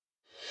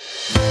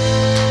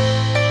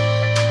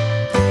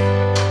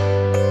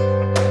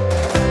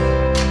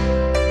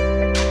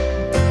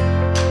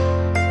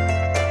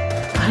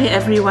Hi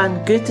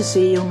everyone, good to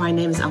see you. My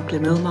name is Ank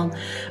Kleinmeulman.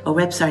 Our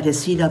website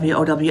is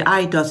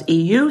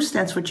cwowi.eu,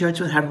 stands for Church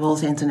Without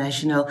Walls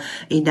International,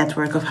 a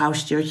network of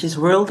house churches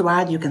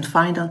worldwide. You can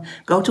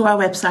go to our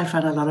website,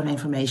 find a lot of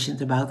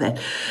information about that.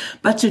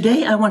 But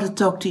today I want to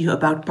talk to you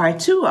about part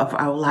 2 of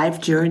our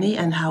life journey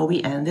and how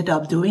we ended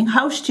up doing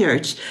house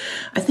church.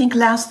 I think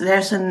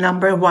there's a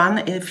number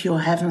 1. If you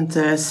haven't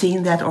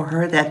seen that or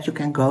heard that, you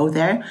can go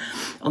there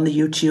on the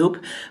YouTube.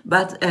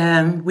 But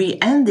we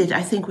ended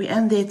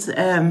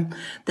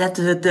that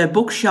the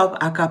bookshop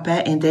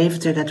Agape in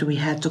Deventer, that we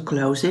had to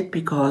close it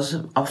because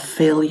of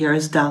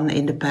failures done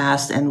in the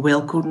past, and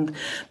Will couldn't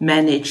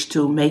manage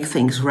to make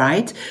things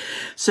right.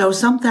 So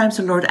sometimes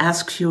the Lord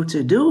asks you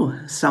to do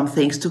some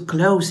things to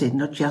close it,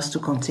 not just to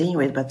continue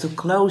it, but to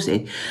close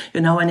it.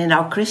 And in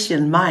our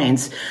Christian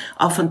minds,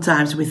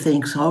 oftentimes we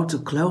think, to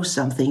close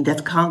something,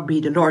 that can't be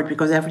the Lord,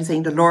 because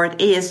everything the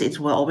Lord is, it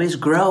will always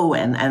grow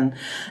and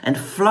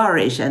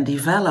flourish and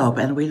develop.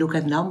 And we look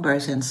at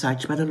numbers and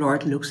such, but the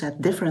Lord looks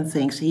at different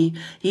things. He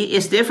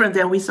is different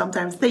than we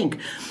sometimes think.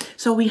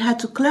 So we had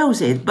to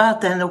close it.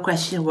 But then the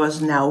question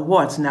was, now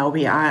what? Now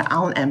we are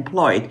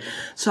unemployed.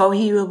 So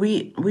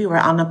we were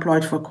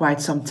unemployed for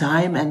quite some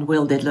time, and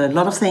Will did a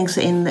lot of things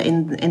in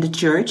the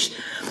church.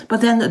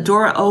 But then the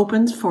door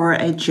opened for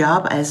a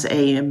job as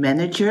a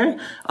manager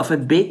of a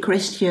big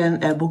Christian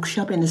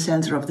bookshop in the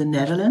center of the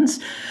Netherlands.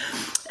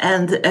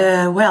 And,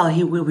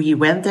 we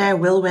went there,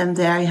 Will went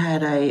there, he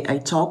had a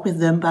talk with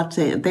them, but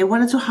they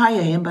wanted to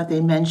hire him, but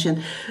they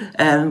mentioned,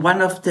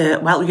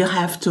 you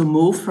have to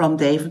move from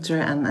Deventer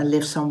and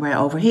live somewhere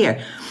over here,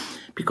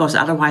 because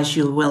otherwise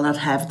you will not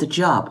have the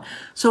job.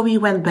 So we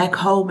went back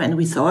home and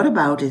we thought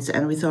about it,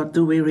 and we thought,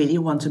 do we really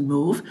want to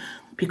move?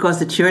 Because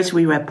the church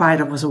we were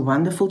part of was a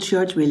wonderful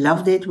church. We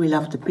loved it. We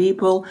loved the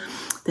people.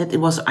 That it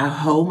was our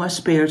home, our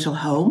spiritual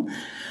home.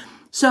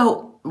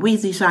 So we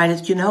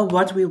decided,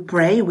 we'll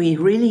pray. We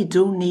really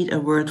do need a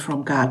word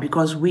from God,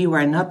 because we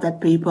were not that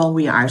people.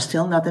 We are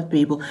still not that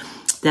people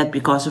that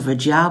because of a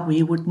job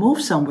we would move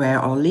somewhere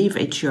or leave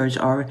a church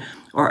or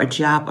a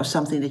job or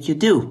something that you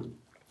do.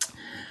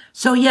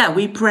 So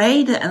we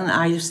prayed, and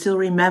I still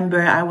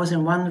remember I was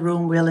in one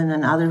room, Will in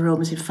another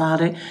room. I said,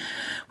 Father,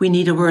 we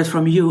need a word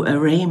from you, a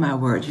rhema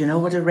word. You know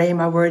what a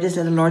rhema word is?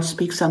 That the Lord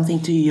speaks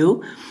something to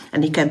you,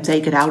 and he can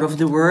take it out of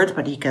the word,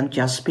 but he can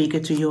just speak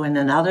it to you in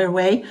another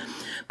way.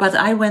 But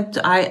I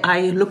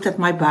looked at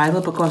my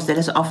Bible, because that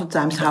is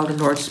oftentimes how the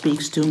Lord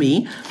speaks to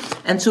me.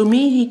 And to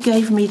me, he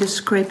gave me the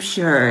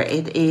scripture.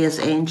 It is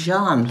in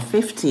John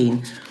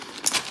 15.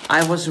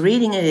 I was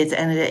reading it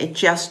and it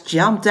just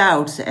jumped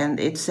out, and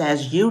it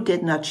says, you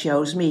did not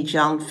choose me,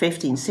 John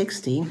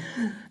 15:16.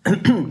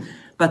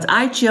 But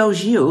I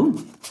chose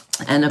you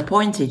and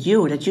appointed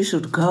you that you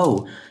should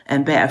go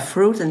and bear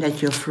fruit, and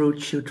that your fruit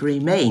should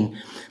remain.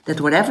 That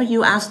whatever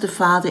you ask the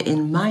Father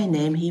in my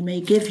name, he may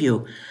give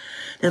you.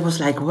 That was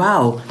like,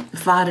 wow, the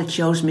Father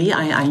chose me.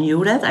 I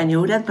knew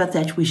that, but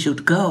that we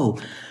should go.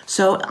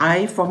 So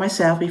I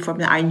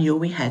knew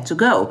we had to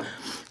go.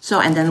 So,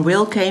 and then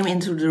Will came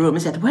into the room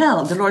and said,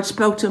 well, the Lord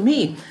spoke to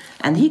me.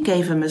 And he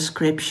gave him a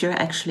scripture,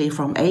 actually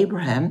from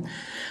Abraham.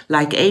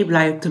 Like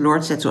the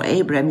Lord said to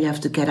Abraham, you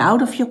have to get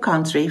out of your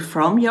country,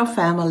 from your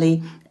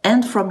family,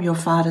 and from your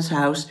father's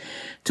house,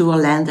 to a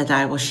land that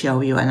I will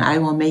show you, and I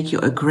will make you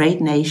a great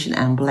nation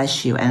and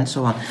bless you, and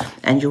so on.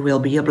 And you will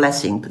be a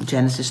blessing,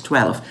 Genesis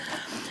 12.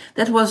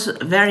 That was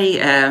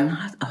very,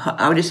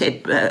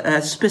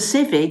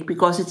 specific,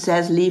 because it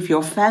says, leave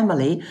your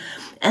family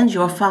and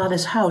your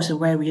father's house. And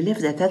where we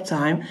lived at that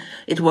time,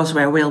 it was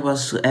where Will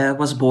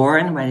was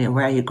born,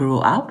 where he grew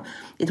up.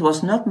 It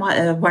was not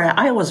where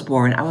I was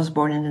born. I was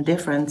born in a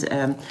different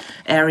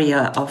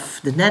area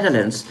of the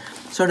Netherlands.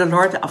 So the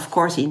Lord, of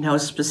course, he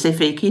knows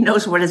specific. He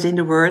knows what is in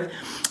the word,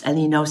 and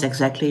he knows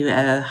exactly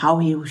how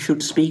he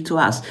should speak to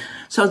us.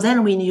 So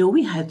then we knew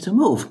we had to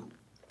move.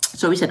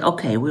 So we said,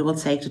 okay, we will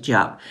take the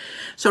job.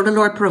 So the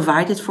Lord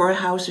provided for a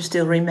house. I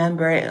still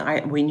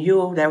remember, we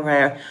knew there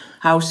were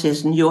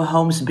houses, new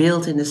homes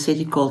built in the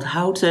city called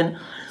Houten.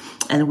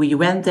 And we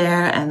went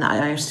there, and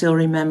I still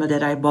remember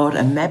that I bought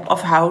a map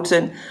of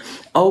Houten,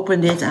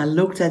 opened it and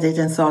looked at it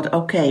and thought,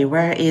 okay,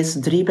 where is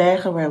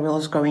Driebergen, where Will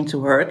is going to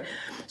work?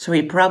 So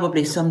he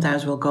probably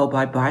sometimes will go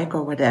by bike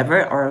or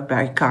whatever, or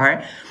by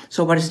car.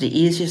 So what is the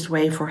easiest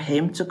way for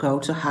him to go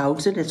to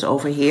Houten? It's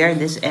over here in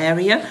this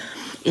area.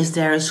 Is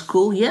there a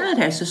school? Yeah,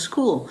 there's a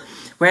school.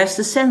 Where's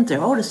the center?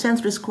 Oh, the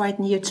center is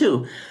quite near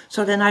too.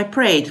 So then I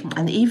prayed,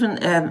 and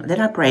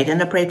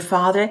I prayed,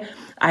 Father,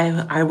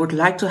 I would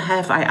like to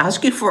I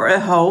ask you for a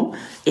home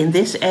in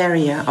this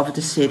area of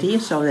the city,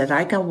 so that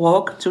I can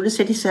walk to the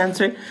city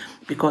center,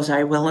 because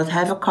I will not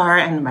have a car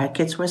and my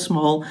kids were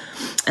small,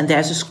 and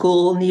there's a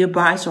school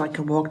nearby, so I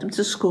can walk them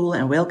to school,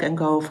 and Will can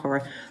go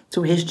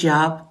to his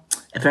job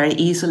very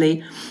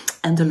easily.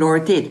 And the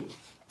Lord did.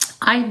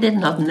 I did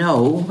not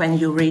know, when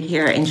you read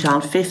here in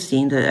John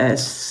 15,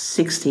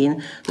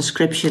 16, the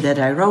scripture that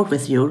I wrote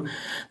with you,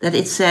 that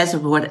it says,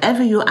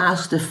 whatever you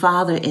ask the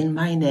Father in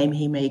my name,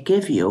 he may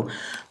give you.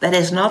 That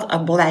is not a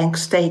blank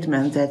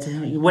statement that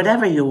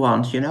whatever you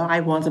want,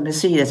 I want a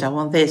Mercedes, I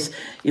want this,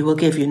 he will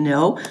give you.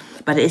 No,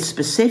 but it's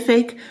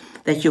specific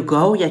that you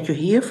go, that you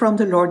hear from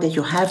the Lord, that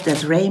you have that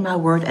Rhema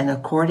word, and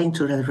according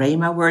to that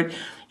Rhema word,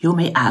 you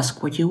may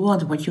ask what you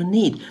want, what you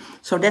need.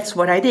 So that's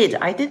what I did.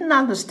 I didn't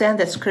understand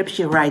that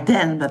scripture right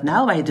then, but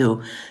now I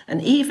do.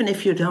 And even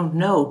if you don't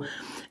know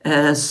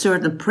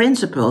certain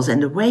principles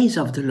and the ways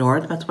of the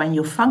Lord, but when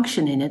you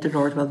function in it, the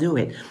Lord will do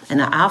it. And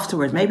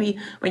afterward, maybe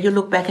when you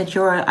look back at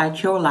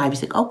your life, you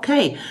think,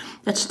 okay,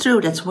 that's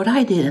true, that's what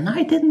I did. And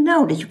I didn't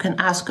know that you can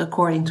ask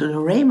according to the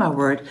Rhema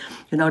word,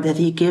 that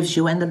he gives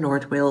you, and the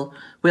Lord will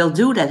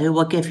do that. He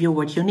will give you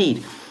what you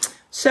need.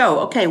 So,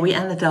 okay, we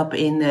ended up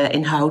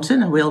in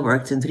Houten, and Will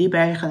worked in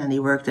Driebergen, and he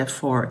worked there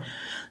for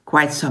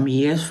quite some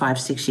years,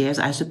 5-6 years,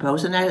 I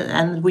suppose.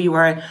 And we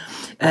were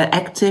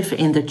active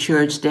in the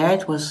church there.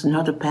 It was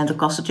not a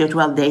Pentecostal church.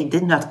 Well, they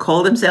did not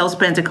call themselves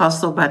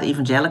Pentecostal, but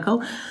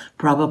evangelical,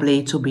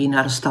 probably to be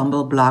not a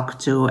stumble block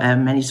to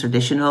many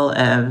traditional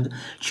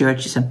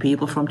churches and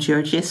people from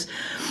churches.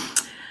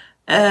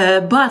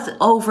 But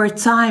over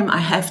time, I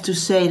have to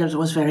say that it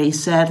was very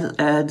sad.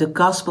 The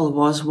gospel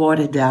was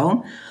watered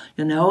down.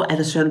 At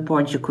a certain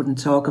point, you couldn't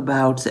talk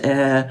about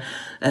the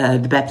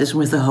baptism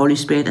with the Holy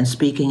Spirit and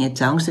speaking in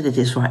tongues, that it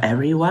is for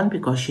everyone,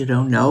 because you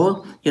don't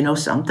know.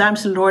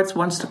 Sometimes the Lord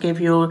wants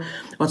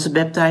to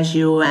baptize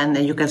you, and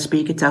you can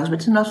speak in tongues, but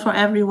it's not for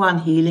everyone.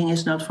 Healing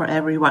is not for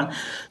everyone.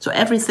 So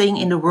everything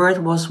in the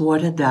Word was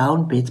watered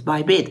down bit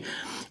by bit.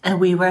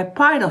 And we were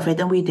part of it,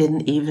 and we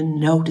didn't even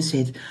notice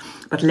it.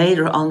 But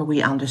later on,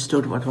 we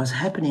understood what was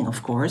happening,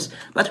 of course.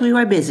 But we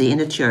were busy in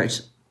the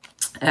church.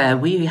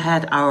 We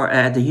had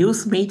the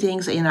youth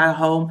meetings in our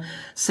home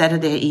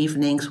Saturday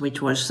evenings,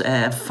 which was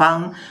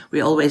fun.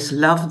 We always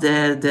loved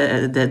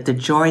the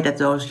joy that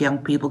those young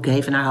people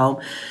gave in our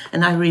home.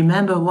 And I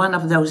remember one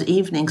of those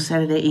evenings,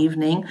 Saturday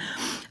evening,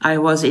 I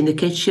was in the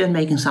kitchen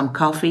making some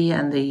coffee,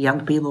 and the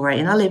young people were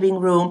in a living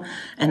room,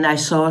 and I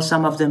saw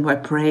some of them were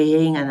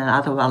praying, and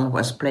another one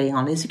was playing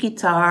on his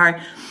guitar,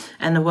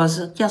 and it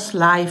was just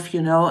life,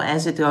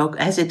 as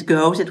it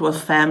goes. It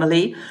was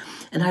family.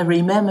 And I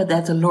remember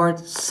that the Lord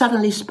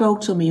suddenly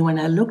spoke to me when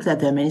I looked at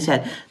them, and he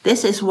said,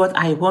 this is what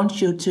I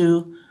want you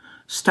to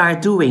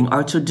start doing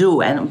or to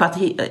do. But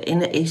he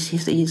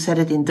said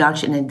it in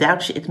Dutch, and in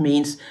Dutch it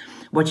means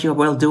what you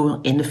will do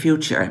in the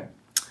future.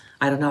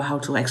 I don't know how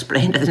to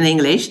explain that in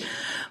English,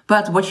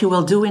 but what you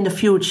will do in the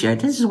future.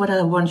 This is what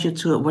I want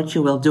what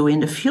you will do in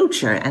the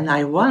future. And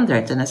I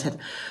wondered, and I said,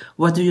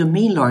 what do you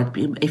mean, Lord?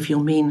 If you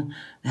mean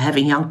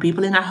having young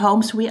people in our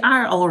homes, we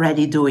are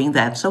already doing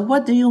that. So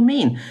what do you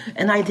mean?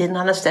 And I didn't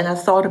understand. I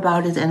thought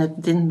about it, and it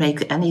didn't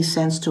make any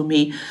sense to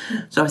me.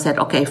 So I said,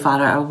 okay,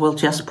 Father, I will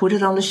just put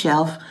it on the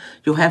shelf.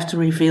 You have to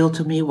reveal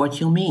to me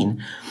what you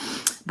mean.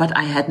 But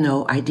I had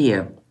no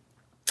idea.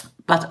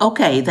 But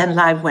okay, then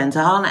life went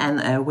on,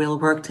 and Will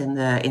worked in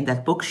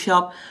that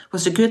bookshop. It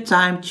was a good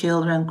time.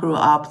 Children grew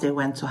up. They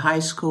went to high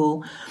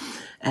school.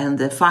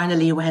 And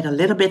finally, we had a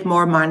little bit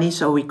more money,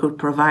 so we could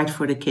provide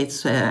for the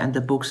kids and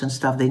the books and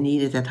stuff they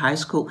needed at high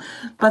school.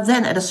 But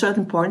then at a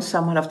certain point,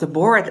 someone of the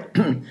board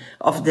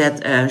of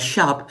that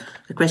shop,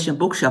 the Christian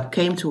bookshop,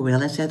 came to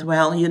Will and said,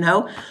 well,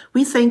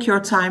 we think your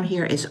time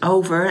here is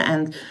over,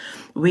 and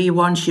we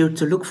want you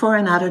to look for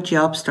another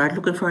job, start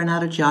looking for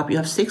another job. You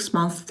have 6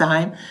 months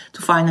time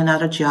to find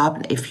another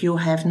job. If you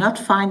have not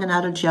found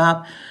another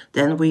job,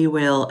 then we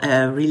will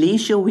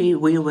release you.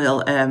 We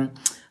will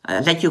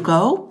let you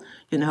go.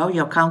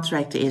 Your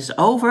contract is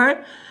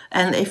over.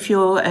 And if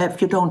you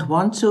don't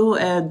want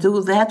to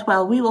do that,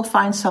 well, we will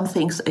find some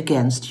things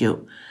against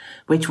you.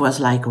 Which was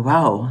like,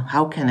 wow,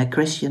 how can a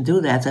Christian do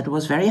that? That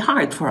was very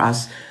hard for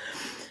us.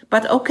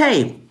 But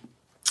okay.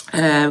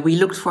 We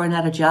looked for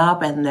another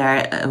job, and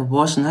there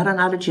was not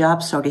another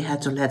job, so they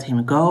had to let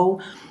him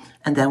go.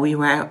 And then we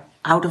were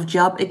out of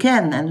job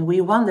again, and we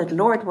wondered,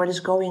 Lord, what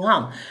is going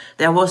on?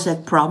 There was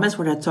that promise,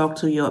 what I talked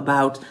to you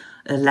about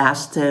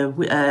last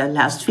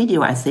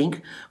video, I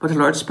think, where the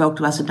Lord spoke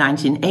to us in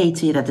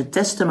 1980, that the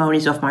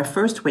testimonies of my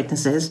first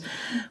witnesses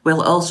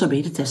will also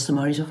be the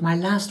testimonies of my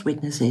last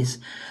witnesses.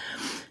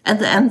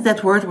 And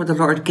that word what the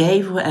Lord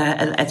gave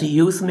at the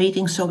youth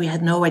meeting, so we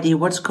had no idea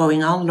what's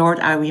going on. Lord,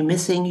 are we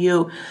missing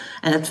you?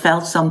 And it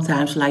felt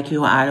sometimes like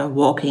you are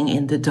walking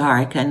in the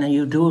dark, and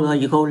you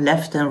go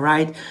left and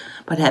right,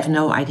 but have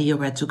no idea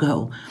where to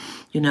go,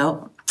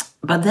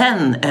 But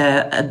then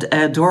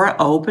a door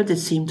opened. It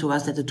seemed to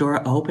us that the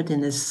door opened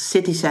in the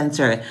city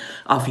center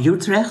of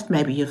Utrecht.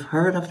 Maybe you've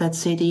heard of that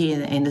city,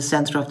 in the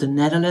center of the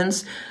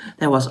Netherlands.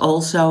 There was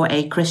also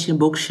a Christian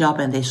bookshop,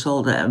 and they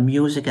sold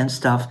music and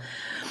stuff.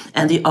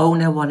 And the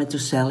owner wanted to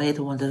sell it,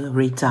 wanted to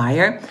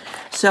retire.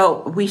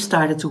 So we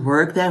started to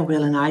work there,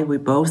 Will and I, we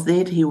both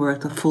did. He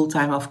worked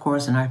full-time, of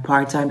course, and I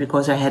part-time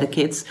because I had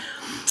kids.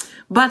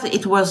 But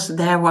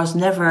there was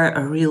never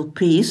a real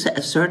peace,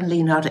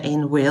 certainly not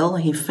in Will.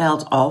 He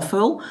felt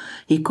awful.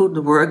 He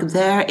couldn't work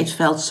there. It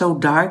felt so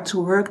dark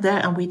to work there,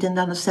 and we didn't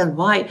understand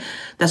why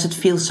does it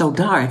feel so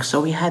dark.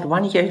 So we had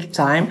 1 year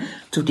time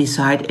to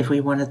decide if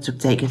we wanted to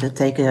take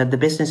the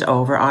business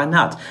over or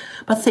not.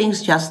 But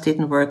things just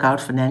didn't work out,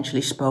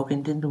 financially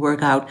spoken, didn't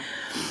work out.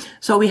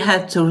 So we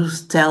had to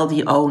tell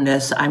the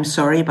owners, I'm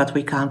sorry, but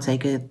we can't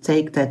take the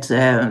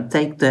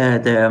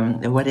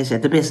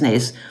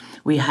business.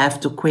 We have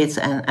to quit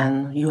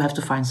and you have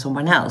to find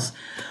someone else.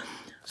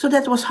 So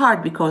that was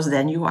hard because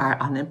then you are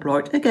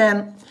unemployed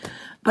again.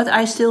 But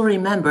I still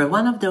remember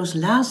one of those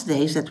last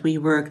days that we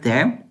worked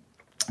there,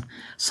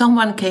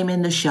 someone came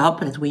in the shop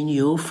that we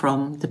knew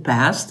from the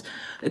past,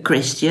 a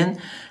Christian,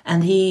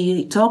 and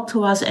he talked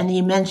to us and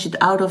he mentioned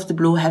out of the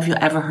blue, have you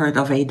ever heard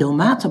of a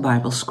Domata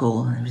Bible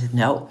School? And we said,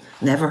 no,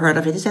 never heard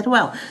of it. He said,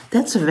 well,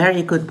 that's a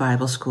very good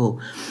Bible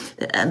school.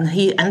 And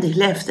he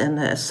left,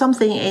 and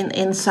something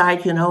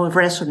inside,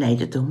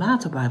 resonated.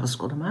 Domata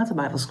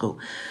Bible School.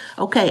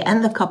 Okay,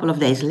 and a couple of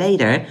days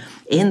later,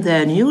 in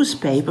the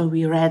newspaper,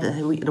 we read,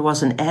 there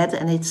was an ad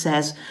and it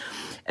says,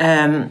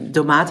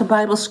 Domata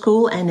Bible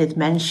School, and it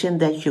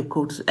mentioned that you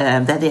could,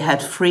 that they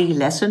had free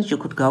lessons. You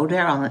could go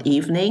there on an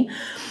evening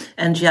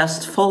and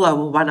just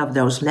follow one of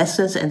those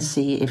lessons and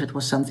see if it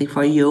was something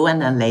for you.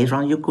 And then later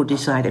on, you could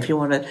decide if you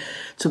wanted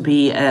to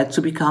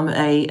become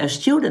a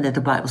student at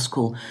the Bible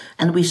school.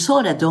 And we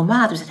saw that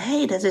Domata. We said,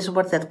 hey, that is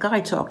what that guy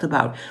talked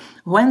about.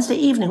 Wednesday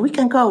evening, we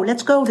can go.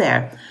 Let's go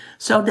there.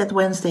 So that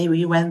Wednesday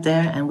we went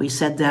there and we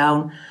sat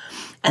down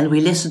and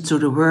we listened to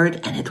the word,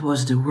 and it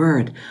was the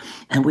word.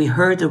 And we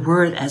heard the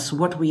word as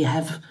what we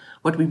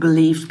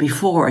believed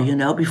before,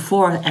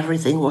 before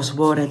everything was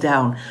watered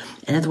down.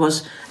 And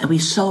we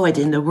saw it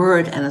in the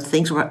word, and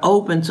things were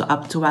opened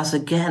up to us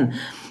again.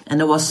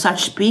 And there was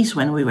such peace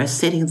when we were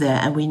sitting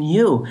there, and we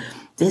knew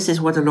this is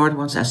what the Lord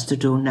wants us to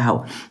do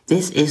now.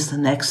 This is the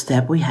next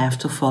step we have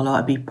to follow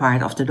and be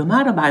part of the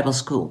Domata Bible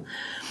School.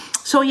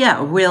 So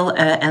yeah, Will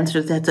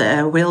entered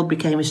that. Will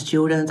became a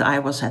student. I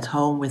was at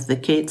home with the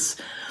kids.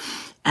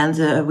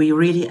 And we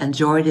really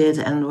enjoyed it,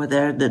 and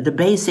the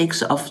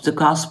basics of the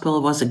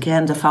gospel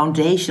the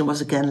foundation was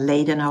again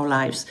laid in our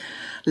lives.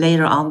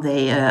 Later on,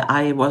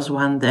 I was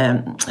one,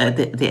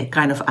 they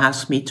kind of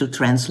asked me to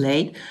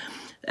translate,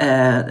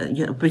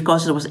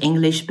 because it was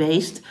English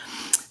based.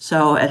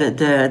 So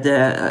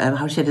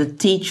the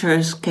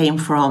teachers came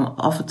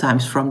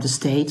oftentimes from the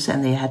States,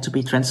 and they had to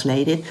be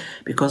translated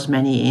because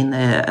many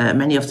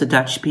of the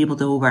Dutch people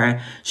who were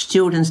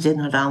students did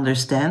not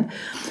understand.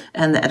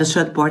 And at a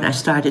certain point, I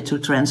started to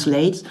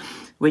translate,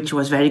 which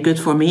was very good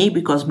for me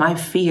because my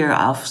fear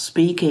of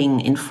speaking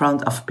in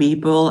front of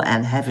people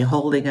and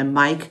holding a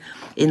mic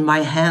in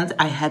my hand,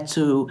 I had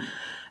to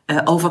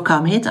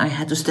overcome it. I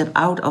had to step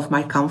out of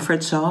my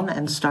comfort zone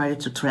and started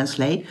to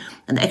translate.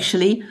 And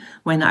actually,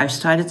 when I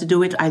started to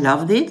do it, I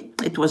loved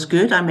it. It was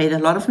good. I made a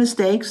lot of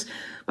mistakes,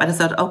 but I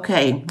thought,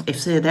 okay,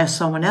 if there's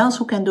someone else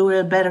who can do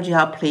a better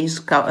job,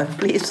 please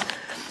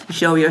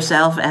show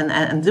yourself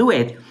and do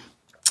it.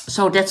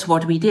 So that's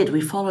what we did.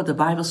 We followed the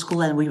Bible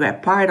school, and we were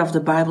part of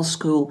the Bible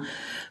school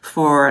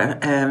for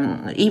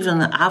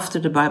even after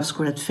the Bible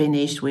school had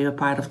finished. We were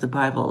part of the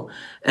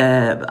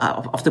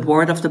of the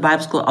board of the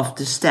Bible school, of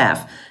the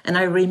staff. And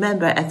I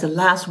remember at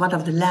one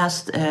of the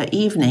last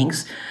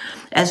evenings,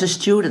 as a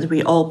student,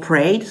 we all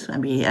prayed,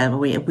 and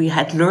we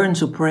had learned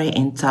to pray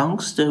in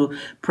tongues, to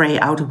pray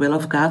out the will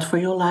of God for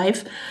your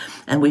life.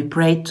 And we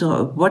prayed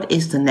to what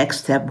is the next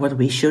step, what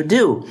we should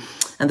do.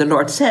 And the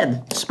Lord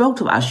spoke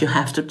to us, you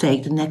have to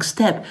take the next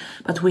step.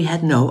 But we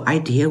had no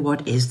idea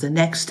what is the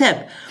next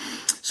step.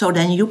 So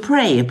then you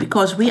pray,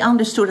 because we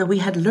understood that we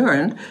had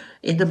learned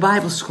in the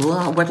Bible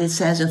school what it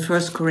says in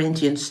 1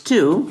 Corinthians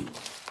 2.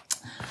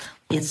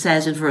 It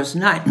says in verse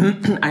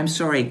 9, I'm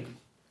sorry,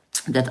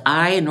 that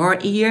eye, nor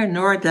ear,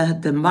 nor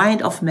the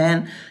mind of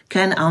man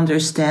can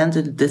understand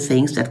the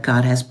things that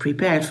God has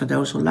prepared for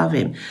those who love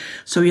him.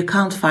 So you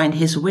can't find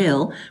his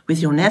will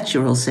with your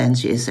natural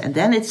senses. And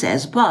then it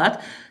says,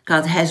 but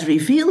God has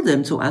revealed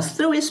them to us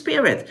through his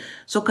Spirit.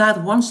 So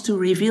God wants to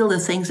reveal the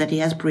things that he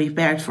has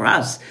prepared for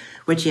us,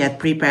 which he had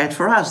prepared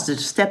for us, the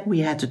step we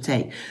had to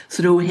take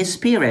through his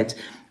Spirit.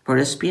 For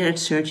the Spirit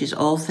searches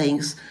all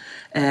things,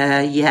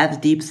 the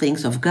deep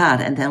things of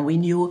God. And then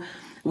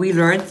we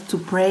learned to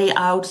pray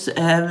out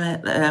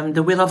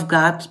the will of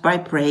God by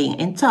praying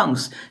in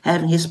tongues,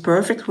 having his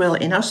perfect will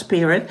in our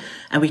spirit,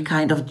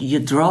 and you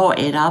draw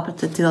it up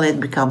until it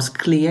becomes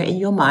clear in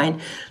your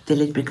mind, till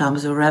it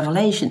becomes a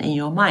revelation in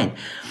your mind.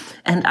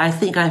 And I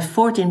think I have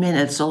 14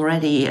 minutes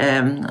already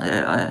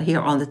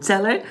here on the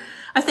teller.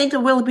 I think there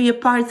will be a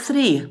part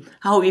 3,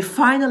 how we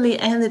finally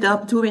ended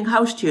up doing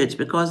house church,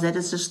 because that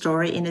is a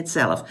story in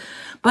itself.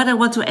 But I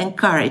want to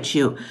encourage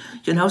you.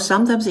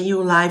 Sometimes in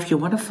your life you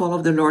want to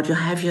follow the Lord. You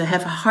have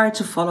a heart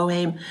to follow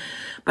him,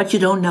 but you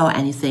don't know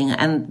anything.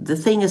 And the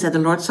thing is that the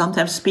Lord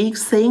sometimes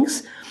speaks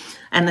things,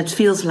 and it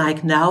feels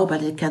like now,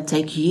 but it can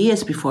take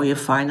years before you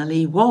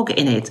finally walk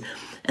in it.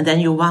 And then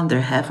you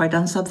wonder, have I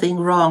done something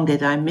wrong?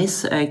 Did I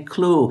miss a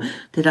clue?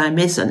 Did I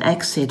miss an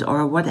exit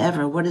or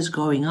whatever? What is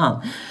going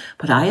on?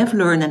 But I have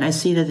learned, and I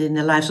see that in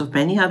the lives of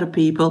many other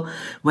people,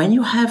 when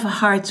you have a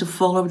heart to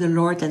follow the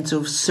Lord and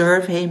to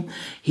serve Him,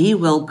 He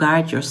will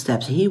guide your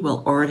steps. He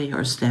will order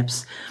your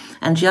steps.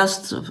 And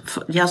just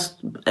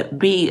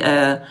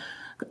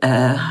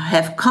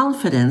have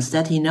confidence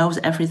that He knows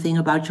everything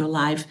about your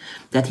life,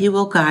 that He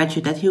will guide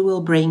you, that He will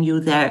bring you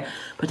there.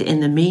 But in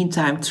the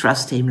meantime,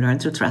 trust Him, learn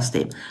to trust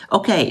Him.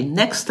 Okay,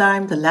 next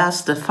time,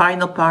 the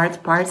final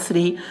part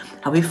 3,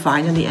 how we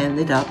finally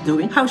ended up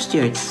doing house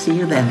church. See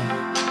you then.